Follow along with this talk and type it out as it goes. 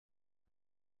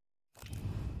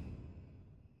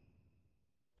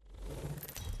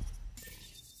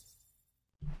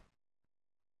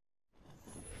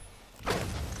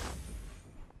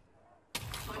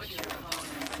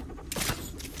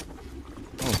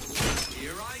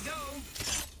Here I go.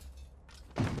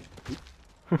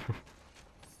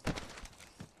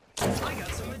 I got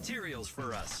some materials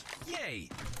for us. Yay!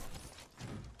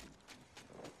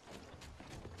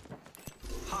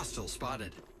 Hostile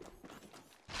spotted.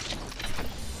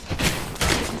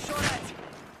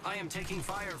 I am taking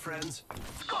fire, friends.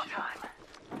 Score time.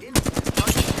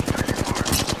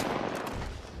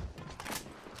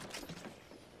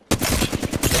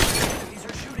 Enemies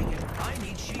are shooting it. I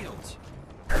need shields.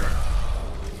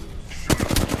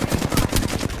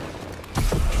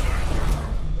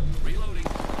 Reloading.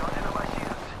 Don't enter my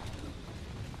shields.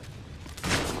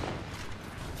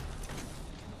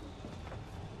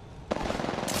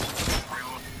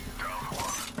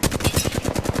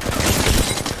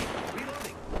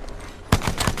 Reloading.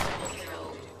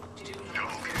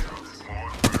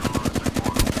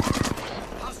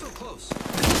 Hostile close.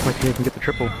 Might see if I can get the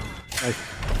triple. Nice.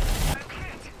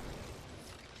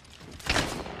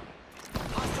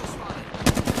 Hostile spotted.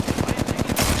 I am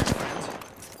taking fire, friends.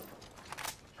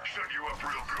 Shut you up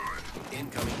real good.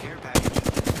 Incoming care package.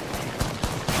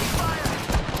 Fire!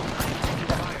 I am taking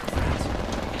fire, friends.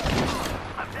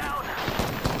 I'm down.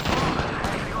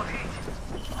 I feel heat.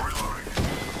 Reloading.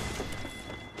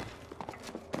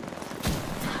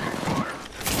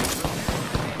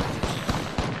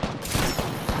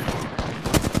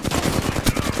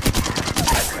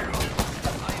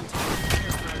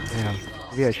 Damn.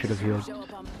 Maybe I should have healed.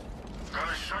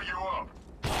 Gotta shut you up.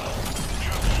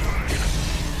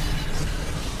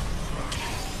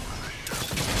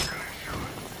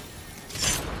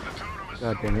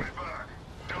 God damn it.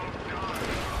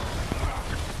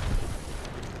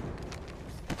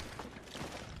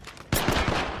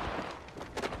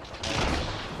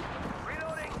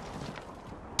 Reloading.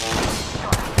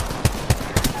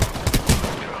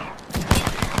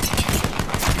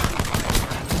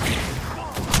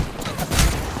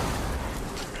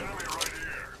 Enemy right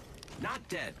here. Not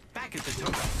dead. Back at the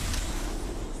totem.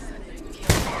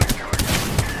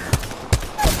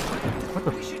 What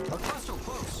the? We should hostile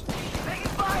close.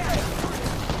 Taking fire.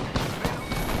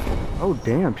 Oh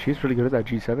damn, she's really good at that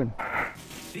G7.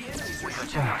 The enemies are shooting.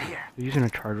 Check here. They're using a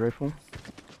charge rifle.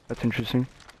 That's interesting.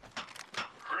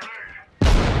 Grenade.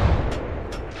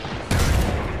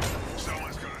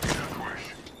 Someone's gonna need a quick.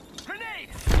 Grenade.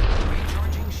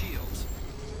 Recharging shields.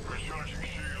 Recharging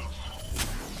shields.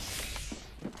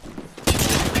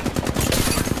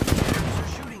 Enemies are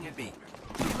shooting at me.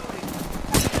 Reloading.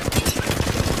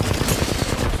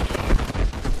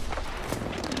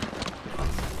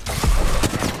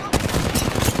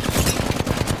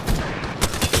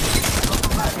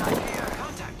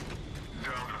 Contact.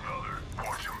 Down another.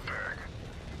 Watch him back.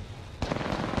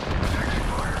 Taking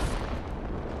fire.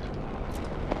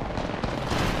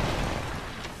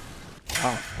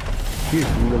 Wow. She's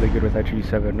really good with that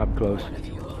G7 up close.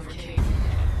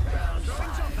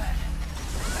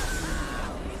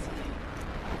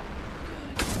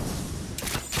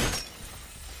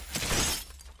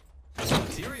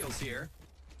 Materials here.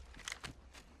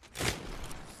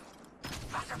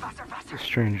 Faster, faster, faster.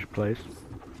 Strange place.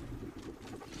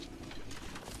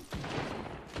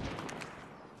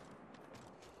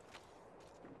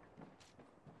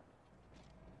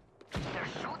 They're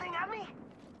shooting at me?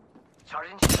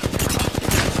 Charging.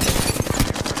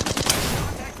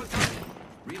 Contact with target.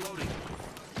 Reloading.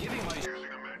 Giving my. Using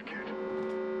a med kit.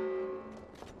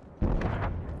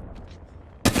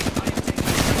 I am taking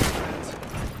fire, friends.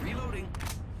 Reloading.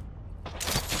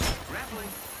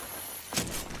 Grappling.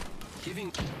 Giving.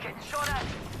 Getting shot at.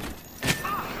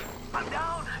 Ah, I'm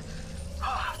down.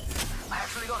 Ah, I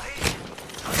actually got hit.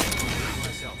 Healing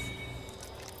myself.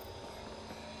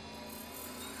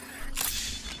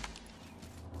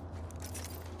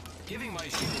 Giving my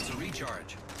shields a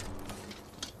recharge.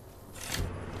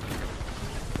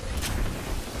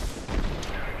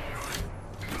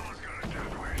 Someone's got a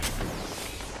death wish.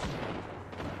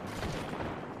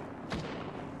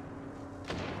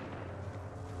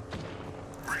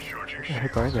 Recharging What the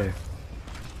heck are they?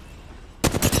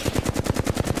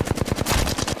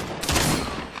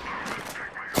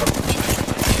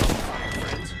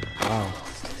 Wow.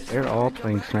 They're all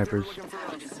playing snipers.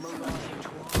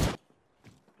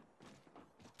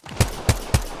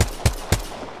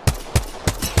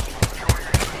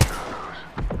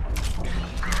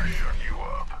 Gonna shut you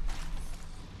up.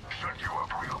 Shut you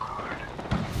up real good.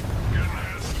 Getting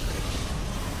this.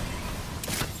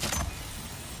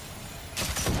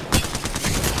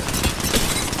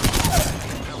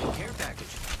 Incoming care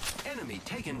package. Enemy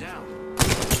taken down.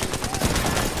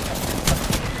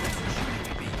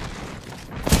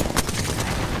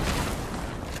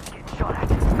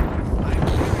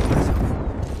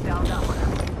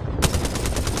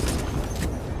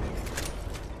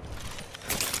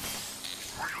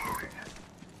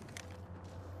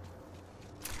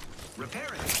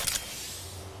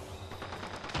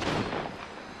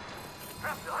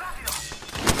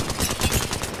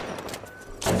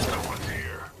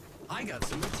 got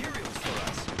some materials for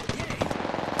us. Yay!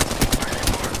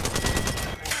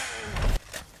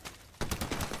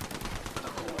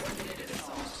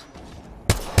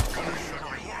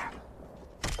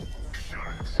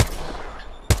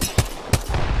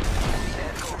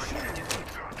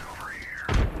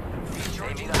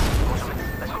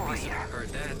 Heard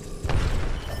that.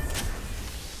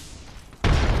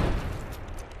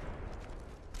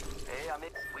 Hey,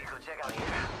 we could check out here.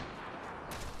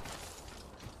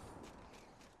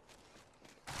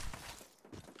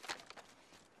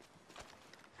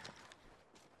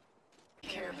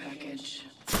 Care package.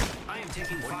 I am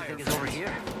taking What do you fire. think is over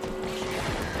here?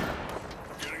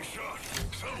 Getting shot.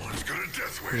 Someone's gonna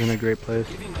death He's wish. in a great place.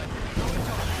 Giving my pad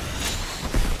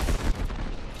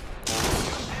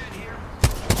here.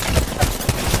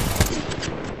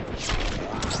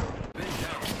 Been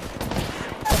down.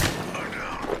 I'm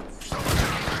down. Someone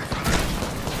down.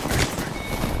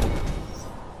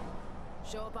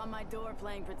 Show up on my door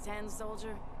playing pretend,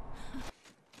 soldier?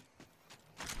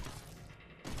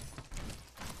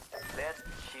 Dead.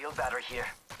 Shield battery here.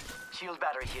 Shield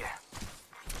battery here.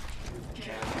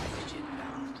 Care package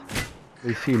inbound.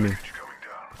 They see me. Package coming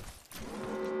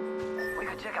down. We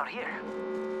could check out here.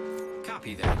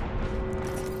 Copy that.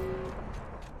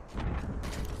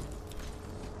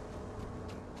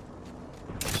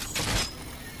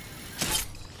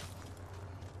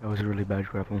 That was a really bad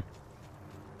grapple.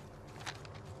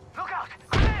 Look out!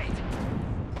 Grenade!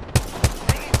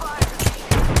 Taking fire!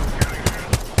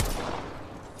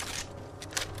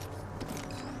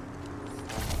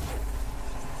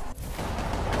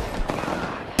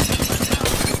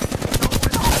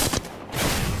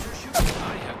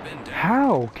 I have been down.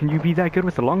 How can you be that good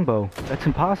with the longbow? That's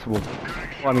impossible.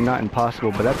 Well, I mean, not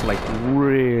impossible, but that's like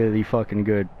really fucking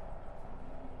good.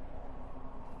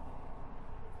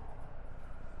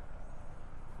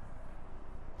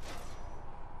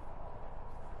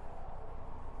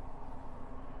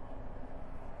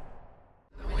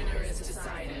 The winner is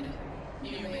decided.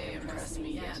 You may impress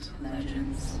me yet,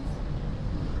 legends.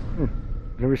 I've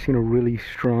never seen a really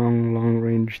strong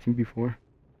long-range team before.